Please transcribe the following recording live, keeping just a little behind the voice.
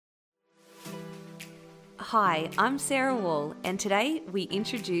Hi, I'm Sarah Wall, and today we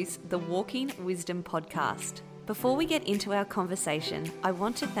introduce the Walking Wisdom podcast. Before we get into our conversation, I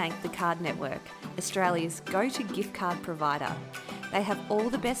want to thank the Card Network, Australia's go-to gift card provider. They have all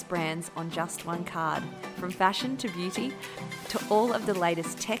the best brands on just one card, from fashion to beauty to all of the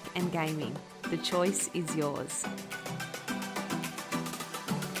latest tech and gaming. The choice is yours.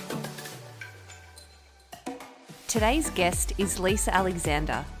 Today's guest is Lisa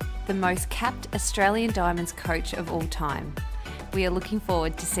Alexander, the most capped Australian Diamonds coach of all time. We are looking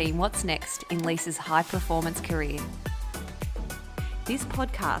forward to seeing what's next in Lisa's high-performance career. This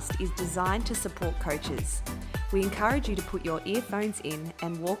podcast is designed to support coaches. We encourage you to put your earphones in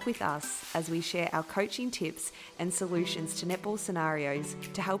and walk with us as we share our coaching tips and solutions to netball scenarios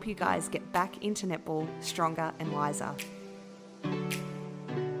to help you guys get back into netball stronger and wiser.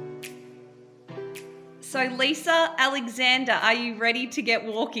 So Lisa Alexander, are you ready to get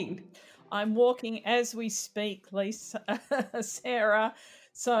walking? I'm walking as we speak, Lisa, Sarah.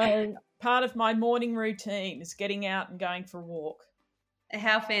 So part of my morning routine is getting out and going for a walk.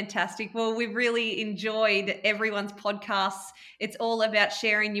 How fantastic. Well, we've really enjoyed everyone's podcasts. It's all about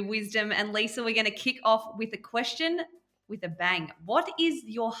sharing your wisdom. And Lisa, we're going to kick off with a question with a bang. What is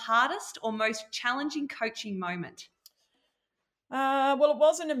your hardest or most challenging coaching moment? Well, it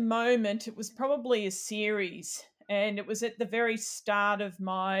wasn't a moment. It was probably a series. And it was at the very start of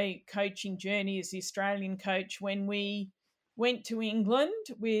my coaching journey as the Australian coach when we went to England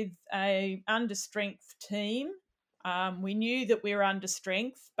with a under-strength team. We knew that we were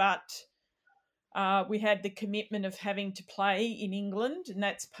under-strength, but we had the commitment of having to play in England, and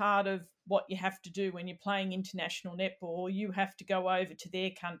that's part of what you have to do when you're playing international netball. You have to go over to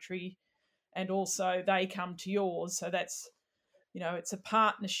their country and also they come to yours. So that's, it's a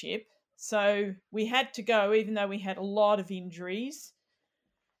partnership. So we had to go, even though we had a lot of injuries.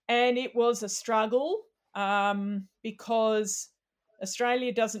 And it was a struggle because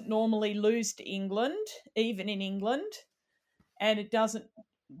Australia doesn't normally lose to England, even in England. And it has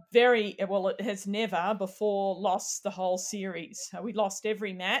never before lost the whole series. We lost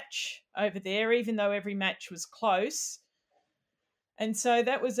every match over there, even though every match was close. And so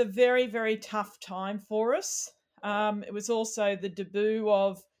that was a very, very tough time for us. It was also the debut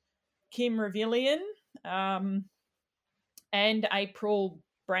of Kim Revillion and April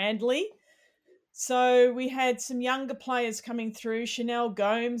Brandley. So we had some younger players coming through. Chanel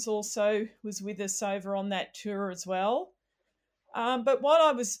Gomes also was with us over on that tour as well. But what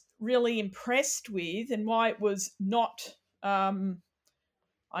I was really impressed with and why it was not,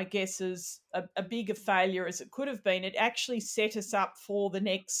 I guess, as a bigger failure as it could have been, it actually set us up for the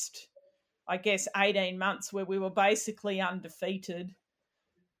next, 18 months where we were basically undefeated.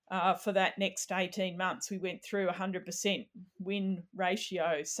 For that next 18 months, we went through 100% win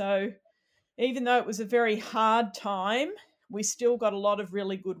ratio. So even though it was a very hard time, we still got a lot of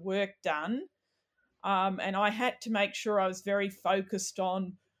really good work done. And I had to make sure I was very focused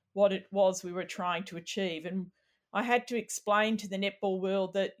on what it was we were trying to achieve. And I had to explain to the netball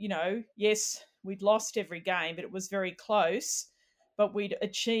world that, yes, we'd lost every game, but it was very close. But we'd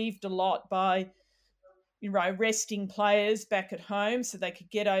achieved a lot by, resting players back at home so they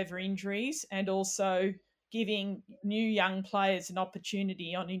could get over injuries and also giving new young players an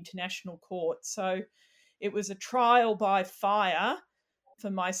opportunity on international court. So it was a trial by fire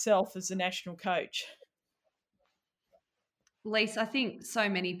for myself as a national coach. Lisa, I think so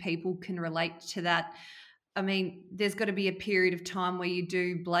many people can relate to that. I mean, there's got to be a period of time where you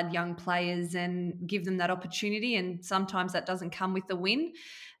do blood young players and give them that opportunity, and sometimes that doesn't come with the win.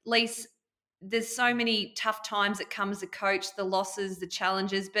 Lisa, there's so many tough times that come as a coach, the losses, the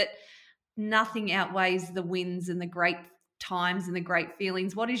challenges, but nothing outweighs the wins and the great times and the great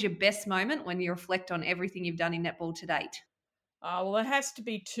feelings. What is your best moment when you reflect on everything you've done in netball to date? Well, there has to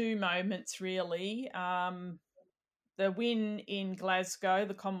be two moments, really. The win in Glasgow,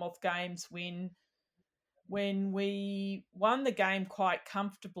 the Commonwealth Games win, when we won the game quite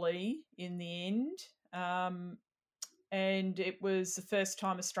comfortably in the end. And it was the first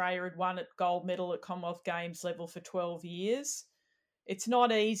time Australia had won a gold medal at Commonwealth Games level for 12 years. It's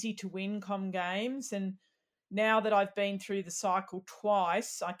not easy to win Com Games, and now that I've been through the cycle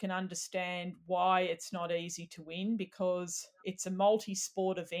twice, I can understand why it's not easy to win, because it's a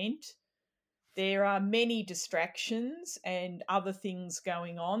multi-sport event. There are many distractions and other things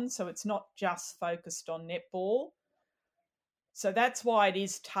going on, so it's not just focused on netball. So that's why it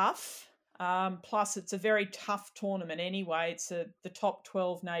is tough. Plus, it's a very tough tournament anyway. It's the top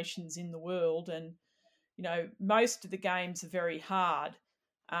 12 nations in the world, and most of the games are very hard.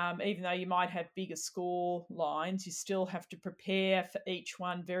 Even though you might have bigger score lines, you still have to prepare for each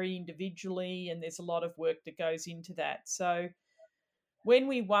one very individually, and there's a lot of work that goes into that. So when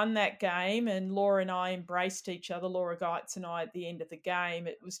we won that game and Laura and I embraced each other, Laura Geitz and I, at the end of the game,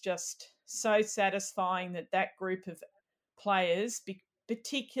 it was just so satisfying that group of players,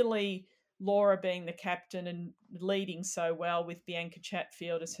 particularly Laura being the captain and leading so well with Bianca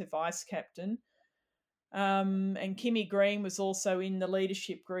Chatfield as her vice captain, and Kimmy Green was also in the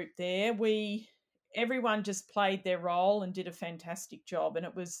leadership group there. Everyone just played their role and did a fantastic job, and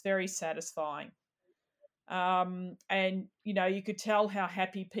it was very satisfying. And you could tell how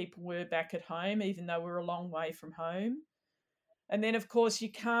happy people were back at home, even though we're a long way from home. And then, of course,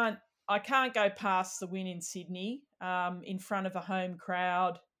 I can't go past the win in Sydney in front of a home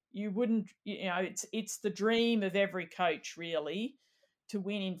crowd. You wouldn't, it's the dream of every coach, really, to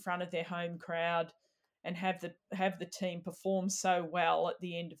win in front of their home crowd and have the team perform so well at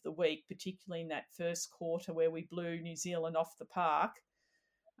the end of the week, particularly in that first quarter where we blew New Zealand off the park.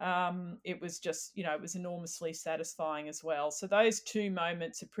 It was just, it was enormously satisfying as well. So those two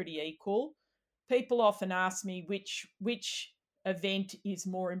moments are pretty equal. People often ask me which event is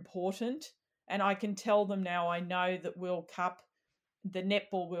more important, and I can tell them now I know that the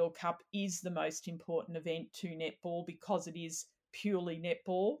Netball World Cup is the most important event to netball because it is purely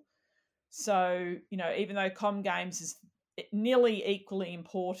netball. So, even though Com Games is nearly equally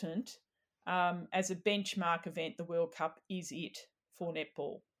important, as a benchmark event, the World Cup is it for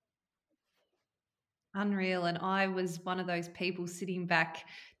netball. Unreal. And I was one of those people sitting back,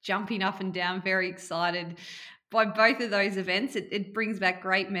 jumping up and down, very excited by both of those events. It brings back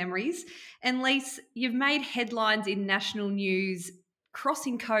great memories. And Lise, you've made headlines in national news,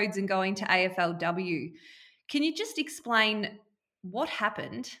 crossing codes and going to AFLW. Can you just explain what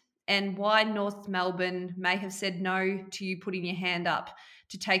happened and why North Melbourne may have said no to you putting your hand up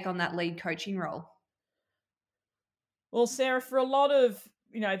to take on that lead coaching role? Well, Sarah, for a lot of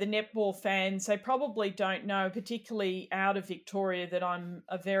the netball fans, they probably don't know, particularly out of Victoria, that I'm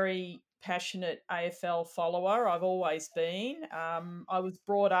a very passionate AFL follower. I've always been. I was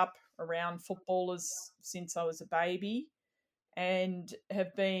brought up around footballers since I was a baby and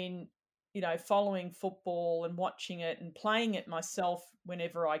have been, following football and watching it and playing it myself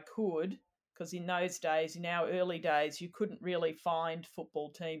whenever I could. Because in those days, in our early days, you couldn't really find football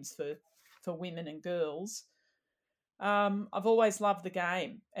teams for women and girls. I've always loved the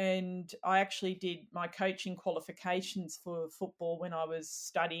game, and I actually did my coaching qualifications for football when I was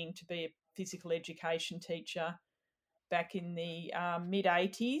studying to be a physical education teacher back in the mid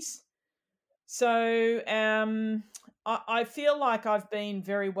 80s. So I feel like I've been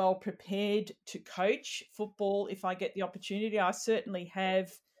very well prepared to coach football if I get the opportunity. I certainly have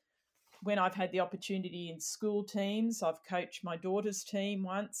when I've had the opportunity in school teams. I've coached my daughter's team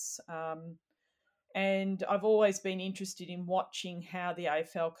once. And I've always been interested in watching how the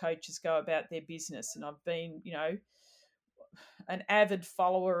AFL coaches go about their business. And I've been, an avid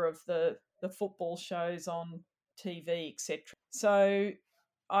follower of the football shows on TV, etc. So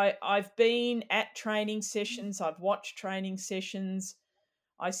I've been at training sessions, I've watched training sessions.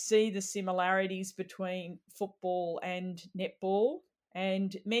 I see the similarities between football and netball.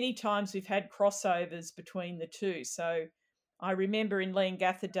 And many times we've had crossovers between the two. So I remember in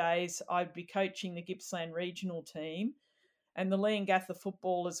Leongatha days, I'd be coaching the Gippsland regional team, and the Leongatha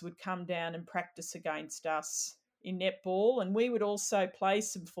footballers would come down and practice against us in netball. And we would also play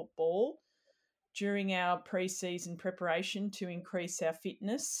some football during our pre-season preparation to increase our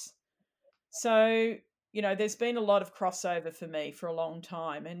fitness. So, there's been a lot of crossover for me for a long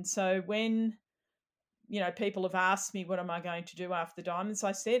time. And so when, people have asked me, what am I going to do after the Diamonds?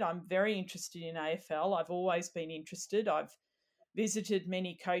 I said, I'm very interested in AFL. I've always been interested. I've visited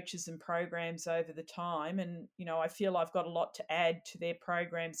many coaches and programs over the time. And, I feel I've got a lot to add to their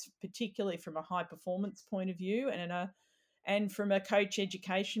programs, particularly from a high performance point of view and from a coach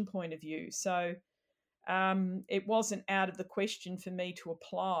education point of view. So it wasn't out of the question for me to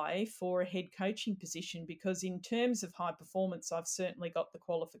apply for a head coaching position because in terms of high performance, I've certainly got the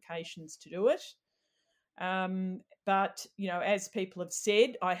qualifications to do it. But, as people have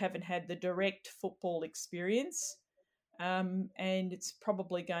said, I haven't had the direct football experience. And it's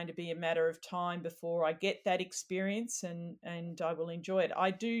probably going to be a matter of time before I get that experience and I will enjoy it.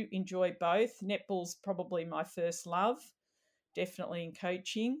 I do enjoy both. Netball's probably my first love, definitely in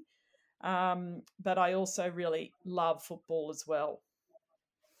coaching. But I also really love football as well.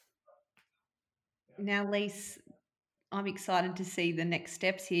 Now, Lise, I'm excited to see the next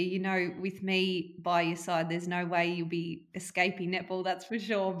steps here. You know, with me by your side, there's no way you'll be escaping netball, that's for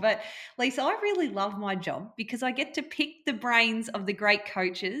sure. But Lisa, I really love my job because I get to pick the brains of the great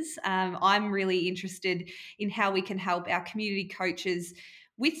coaches. I'm really interested in how we can help our community coaches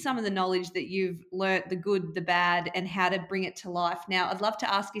with some of the knowledge that you've learnt, the good, the bad, and how to bring it to life. Now, I'd love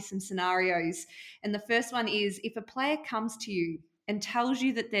to ask you some scenarios. And the first one is, if a player comes to you and tells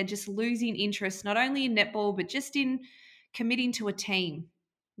you that they're just losing interest, not only in netball, but just in committing to a team,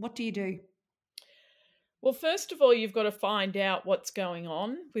 what do you do? Well, first of all, you've got to find out what's going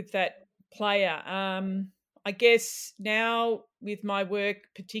on with that player. I guess now with my work,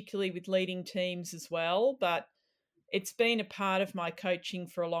 particularly with leading teams as well, but it's been a part of my coaching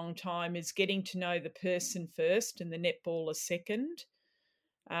for a long time, is getting to know the person first and the netballer second.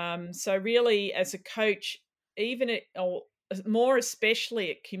 So really, as a coach, even at, or more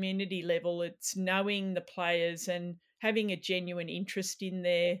especially at community level, it's knowing the players and having a genuine interest in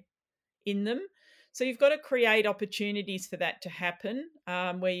them. So you've got to create opportunities for that to happen,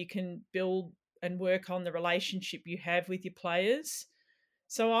 where you can build and work on the relationship you have with your players.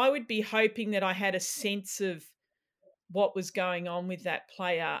 So I would be hoping that I had a sense of what was going on with that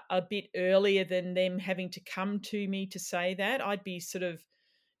player a bit earlier than them having to come to me to say that. I'd be sort of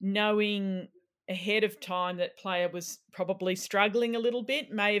knowing ahead of time that player was probably struggling a little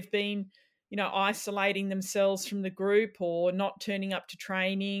bit, may have been, isolating themselves from the group or not turning up to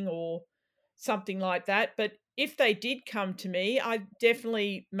training or something like that. But if they did come to me, I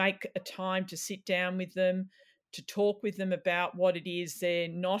definitely make a time to sit down with them, to talk with them about what it is they're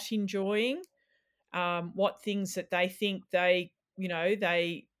not enjoying, what things that they think are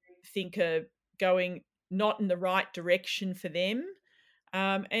going not in the right direction for them,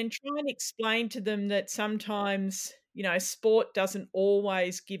 and try and explain to them that sometimes, sport doesn't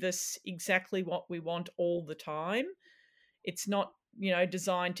always give us exactly what we want all the time. It's not,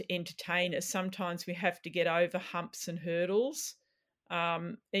 designed to entertain us. Sometimes we have to get over humps and hurdles.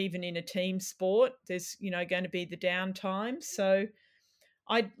 Even in a team sport, there's, going to be the downtime. So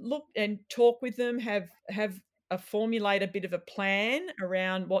I'd look and talk with them, have formulate a bit of a plan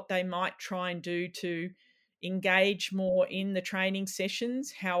around what they might try and do to engage more in the training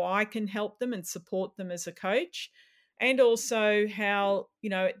sessions, how I can help them and support them as a coach, and also how,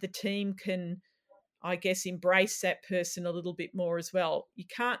 the team can, I guess, embrace that person a little bit more as well. You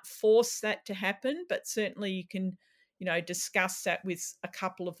can't force that to happen, but certainly you can, discuss that with a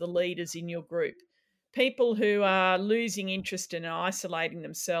couple of the leaders in your group. People who are losing interest and isolating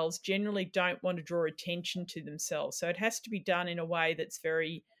themselves generally don't want to draw attention to themselves. So it has to be done in a way that's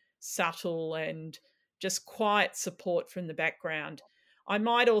very subtle and just quiet support from the background. I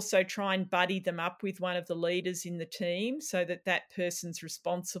might also try and buddy them up with one of the leaders in the team so that that person's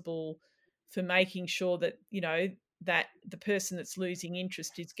responsible for making sure that, that the person that's losing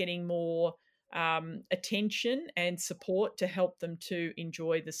interest is getting more attention and support to help them to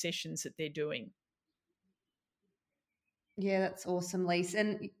enjoy the sessions that they're doing. Yeah, that's awesome, Lise.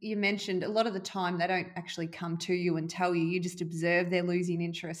 And you mentioned a lot of the time they don't actually come to you and tell you. You just observe their losing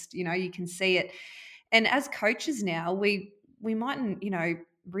interest. You know, you can see it. And as coaches now, we mightn't,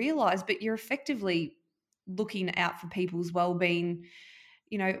 realize, but you're effectively looking out for people's well-being,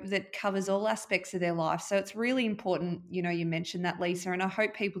 that covers all aspects of their life. So it's really important, you mentioned that, Lisa, and I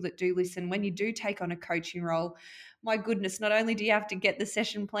hope people that do listen, when you do take on a coaching role, my goodness, not only do you have to get the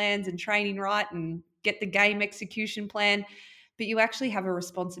session plans and training right and get the game execution plan, but you actually have a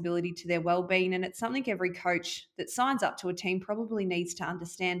responsibility to their well-being. And it's something every coach that signs up to a team probably needs to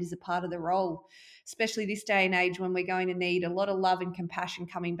understand as a part of the role, especially this day and age when we're going to need a lot of love and compassion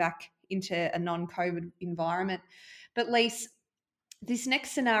coming back into a non-COVID environment. But Lise, this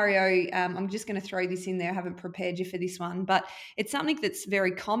next scenario, I'm just going to throw this in there. I haven't prepared you for this one, but it's something that's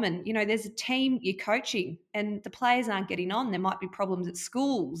very common. There's a team you're coaching and the players aren't getting on. There might be problems at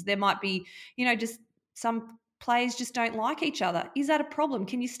schools. There might be, just some players just don't like each other. Is that a problem?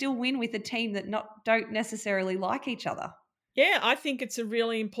 Can you still win with a team that don't necessarily like each other? Yeah, I think it's a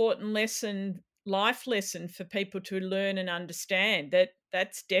really important life lesson for people to learn and understand that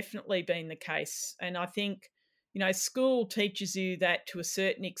that's definitely been the case. And I think, school teaches you that to a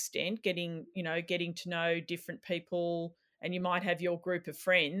certain extent, getting to know different people, and you might have your group of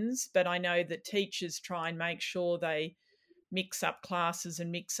friends. But I know that teachers try and make sure they mix up classes and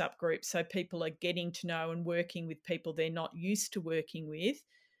mix up groups so people are getting to know and working with people they're not used to working with.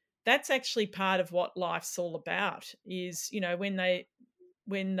 That's actually part of what life's all about, is,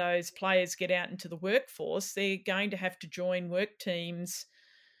 when those players get out into the workforce, they're going to have to join work teams,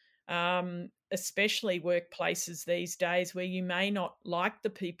 especially workplaces these days where you may not like the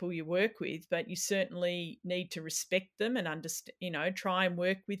people you work with, but you certainly need to respect them and understand, try and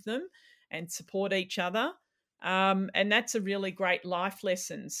work with them and support each other. And that's a really great life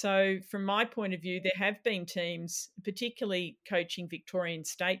lesson. So, from my point of view, there have been teams, particularly coaching Victorian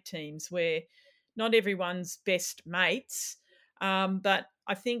state teams, where not everyone's best mates. But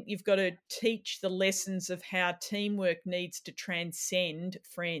I think you've got to teach the lessons of how teamwork needs to transcend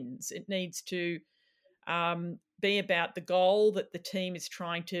friends. It needs to be about the goal that the team is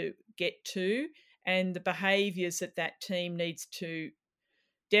trying to get to and the behaviours that that team needs to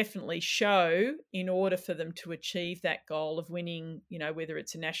definitely show in order for them to achieve that goal of winning, whether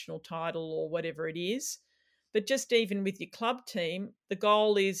it's a national title or whatever it is. But just even with your club team, the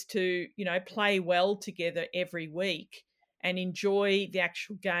goal is to, play well together every week and enjoy the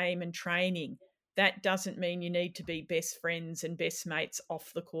actual game and training. That doesn't mean you need to be best friends and best mates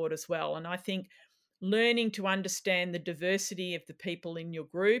off the court as well. And I think learning to understand the diversity of the people in your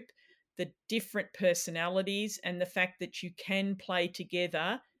group, the different personalities, and the fact that you can play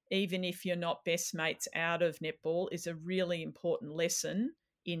together even if you're not best mates out of netball is a really important lesson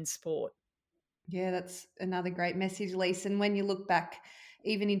in sport. Yeah, that's another great message, Lisa. And when you look back,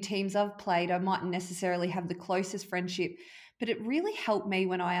 even in teams I've played, I mightn't necessarily have the closest friendship, but it really helped me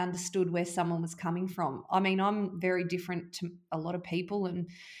when I understood where someone was coming from. I mean, I'm very different to a lot of people. And,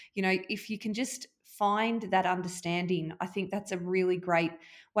 if you can just find that understanding, I think that's a really great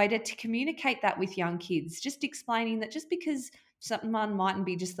way to communicate that with young kids. Just explaining that just because someone mightn't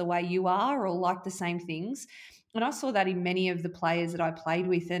be just the way you are or like the same things, and I saw that in many of the players that I played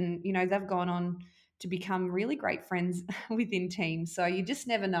with, and they've gone on to become really great friends within teams. So you just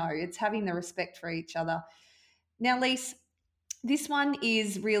never know. It's having the respect for each other. Now, Lise, this one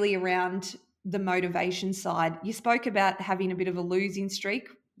is really around the motivation side. You spoke about having a bit of a losing streak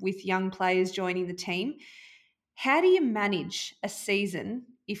with young players joining the team. How do you manage a season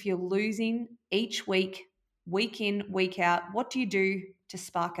if you're losing each week, week in, week out? What do you do to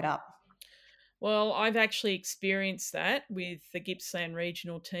spark it up? Well, I've actually experienced that with the Gippsland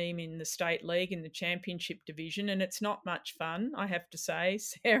regional team in the state league in the championship division, and it's not much fun, I have to say,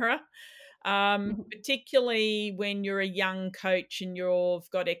 Sarah. Particularly when you're a young coach and you've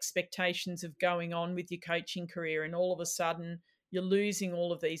got expectations of going on with your coaching career, and all of a sudden you're losing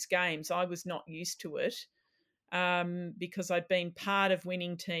all of these games. I was not used to it because I'd been part of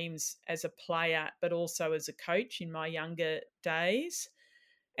winning teams as a player, but also as a coach in my younger days.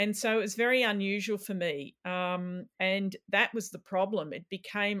 And so it was very unusual for me. And that was the problem. It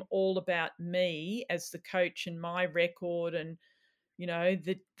became all about me as the coach and my record. And,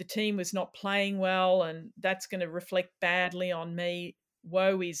 the team was not playing well, and that's going to reflect badly on me.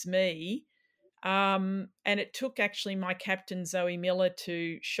 Woe is me. And it took actually my captain, Zoe Miller,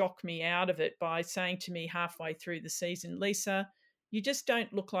 to shock me out of it by saying to me halfway through the season, Lisa, you just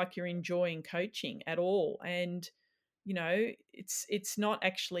don't look like you're enjoying coaching at all. And it's not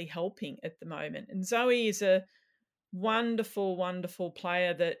actually helping at the moment. And Zoe is a wonderful, wonderful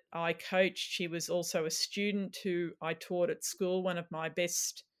player that I coached. She was also a student who I taught at school, one of my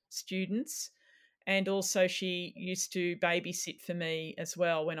best students. And also she used to babysit for me as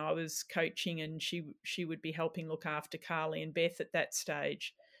well when I was coaching, and she would be helping look after Carly and Beth at that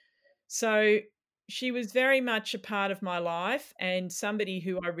stage. So she was very much a part of my life and somebody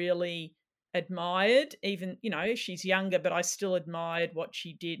who I really admired. Even, she's younger, but I still admired what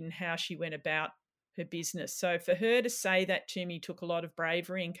she did and how she went about her business. So for her to say that to me took a lot of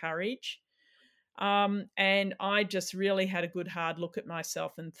bravery and courage. And I just really had a good hard look at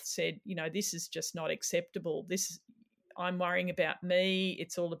myself and said, this is just not acceptable. I'm worrying about me.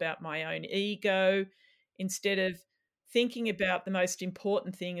 It's all about my own ego instead of thinking about the most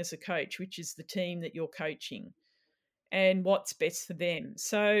important thing as a coach, which is the team that you're coaching and what's best for them.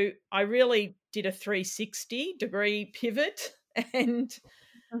 So I really did a 360-degree pivot and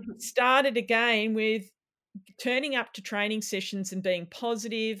started again with turning up to training sessions and being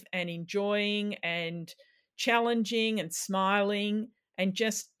positive and enjoying and challenging and smiling and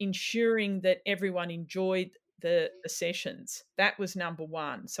just ensuring that everyone enjoyed the sessions. That was number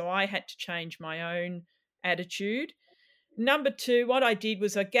one. So I had to change my own attitude. Number two, what I did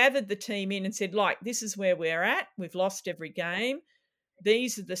was I gathered the team in and said, this is where we're at. We've lost every game.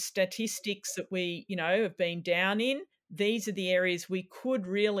 These are the statistics that we, have been down in. These are the areas we could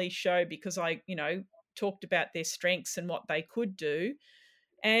really show because I, talked about their strengths and what they could do.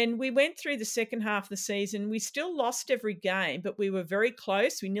 And we went through the second half of the season. We still lost every game, but we were very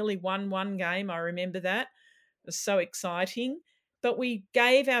close. We nearly won one game. I remember that. It was so exciting. But we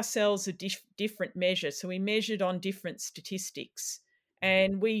gave ourselves a different measure. So we measured on different statistics.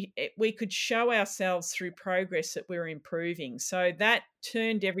 and we could show ourselves through progress that we were improving. So that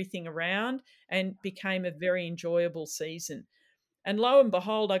turned everything around and became a very enjoyable season. And lo and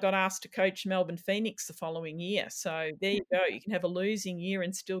behold, I got asked to coach Melbourne Phoenix the following year. So there you go. You can have a losing year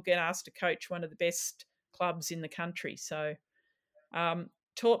and still get asked to coach one of the best clubs in the country. So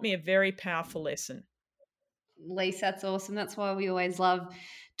taught me a very powerful lesson. Lisa, that's awesome. That's why we always love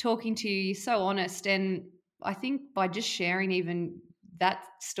talking to you. You're so honest. And I think by just sharing even that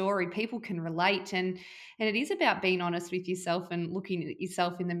story, people can relate. And it is about being honest with yourself and looking at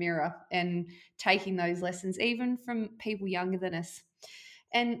yourself in the mirror and taking those lessons, even from people younger than us.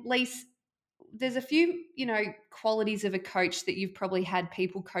 And Lisa, there's a few, qualities of a coach that you've probably had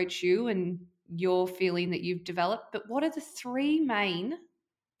people coach you and you're feeling that you've developed. But what are the three main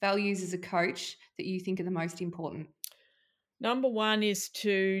values as a coach that you think are the most important? Number one is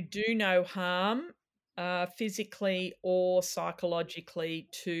to do no harm, physically or psychologically,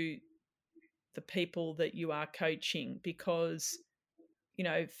 to the people that you are coaching, because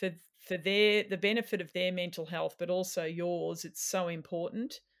for the benefit of their mental health, but also yours, it's so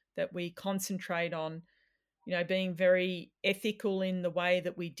important that we concentrate on being very ethical in the way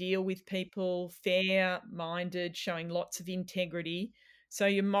that we deal with people, fair minded, showing lots of integrity. So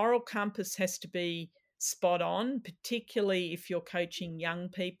your moral compass has to be spot on, particularly if you're coaching young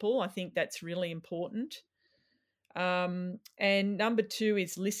people. I think that's really important. And number two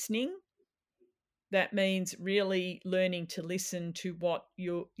is listening. That means really learning to listen to what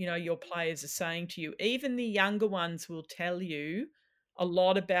your players are saying to you. Even the younger ones will tell you a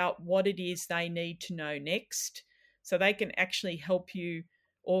lot about what it is they need to know next, so they can actually help you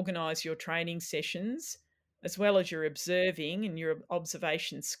organize your training sessions, as well as your observing and your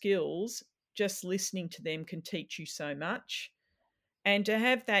observation skills. Just listening to them can teach you so much. And to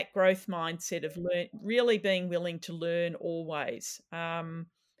have that growth mindset of really being willing to learn always. I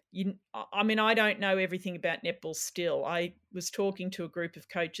don't know everything about netball still. I was talking to a group of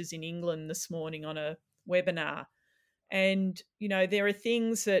coaches in England this morning on a webinar, and there are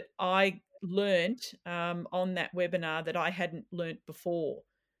things that I learnt on that webinar that I hadn't learnt before.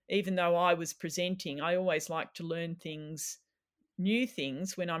 Even though I was presenting, I always like to learn new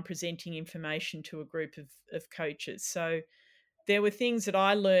things when I'm presenting information to a group of coaches. So there were things that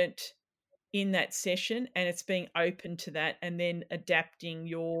I learnt in that session, and it's being open to that and then adapting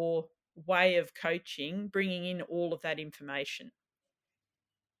your way of coaching, bringing in all of that information.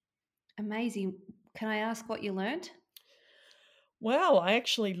 Amazing. Can I ask what you learnt? Well, I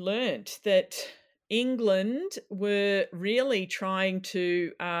actually learnt that England were really trying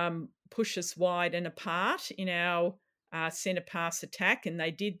to push us wide and apart in our centre pass attack, and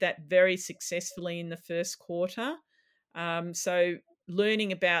they did that very successfully in the first quarter. So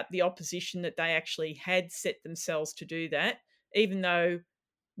learning about the opposition, that they actually had set themselves to do that, even though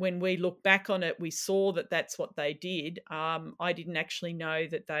when we look back on it, we saw that that's what they did. I didn't actually know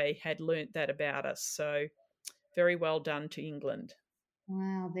that they had learnt that about us. So very well done to England.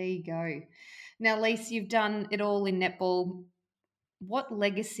 Wow, there you go. Now, Lisa, you've done it all in netball. What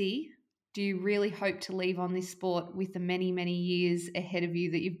legacy do you really hope to leave on this sport with the many, many years ahead of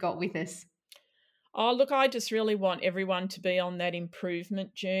you that you've got with us? Oh, look, I just really want everyone to be on that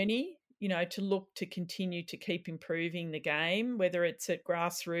improvement journey, to look to continue to keep improving the game, whether it's at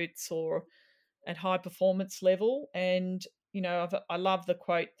grassroots or at high performance level. And, I love the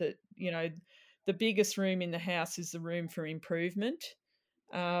quote that, the biggest room in the house is the room for improvement.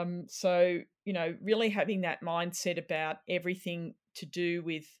 So, really having that mindset about everything to do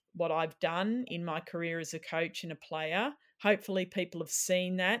with what I've done in my career as a coach and a player. Hopefully, people have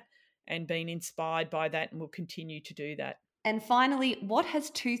seen that and been inspired by that and will continue to do that. And finally, what has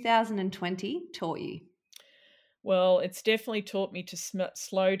 2020 taught you? Well, it's definitely taught me to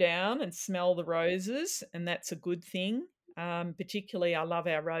slow down and smell the roses, and that's a good thing. Particularly, I love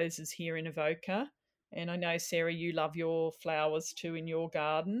our roses here in Avoca. And I know, Sarah, you love your flowers too in your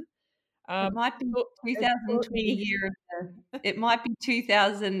garden. It might be It's taught 2020 me year of it might be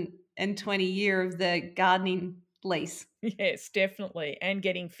 2020 year of the gardening lease. Yes, definitely. And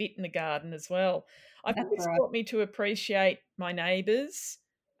getting fit in the garden as well. I think That's it's right. taught me to appreciate my neighbours,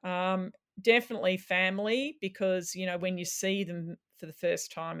 definitely family, because, when you see them for the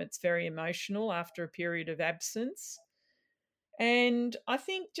first time, it's very emotional after a period of absence. And I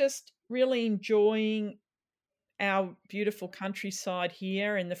think just really enjoying our beautiful countryside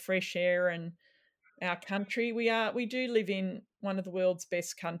here and the fresh air and our country. We do live in one of the world's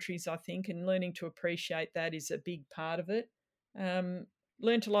best countries, I think, and learning to appreciate that is a big part of it. Um,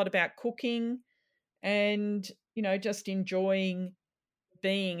 Learned a lot about cooking and, just enjoying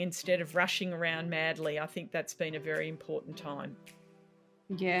being instead of rushing around madly. I think that's been a very important time.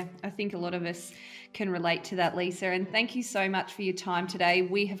 Yeah, I think a lot of us can relate to that, Lisa. And thank you so much for your time today.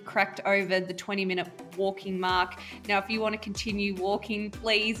 We have cracked over the 20-minute walking mark. Now, if you want to continue walking,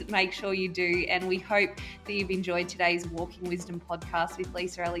 please make sure you do. And we hope that you've enjoyed today's Walking Wisdom podcast with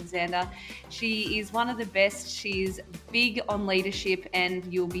Lisa Alexander. She is one of the best. She is big on leadership, and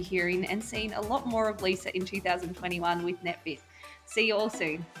you'll be hearing and seeing a lot more of Lisa in 2021 with NetFit. See you all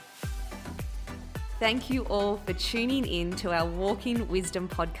soon. Thank you all for tuning in to our Walking Wisdom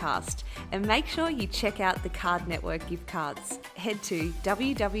podcast, and make sure you check out the Card Network gift cards. Head to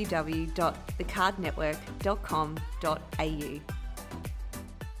www.thecardnetwork.com.au.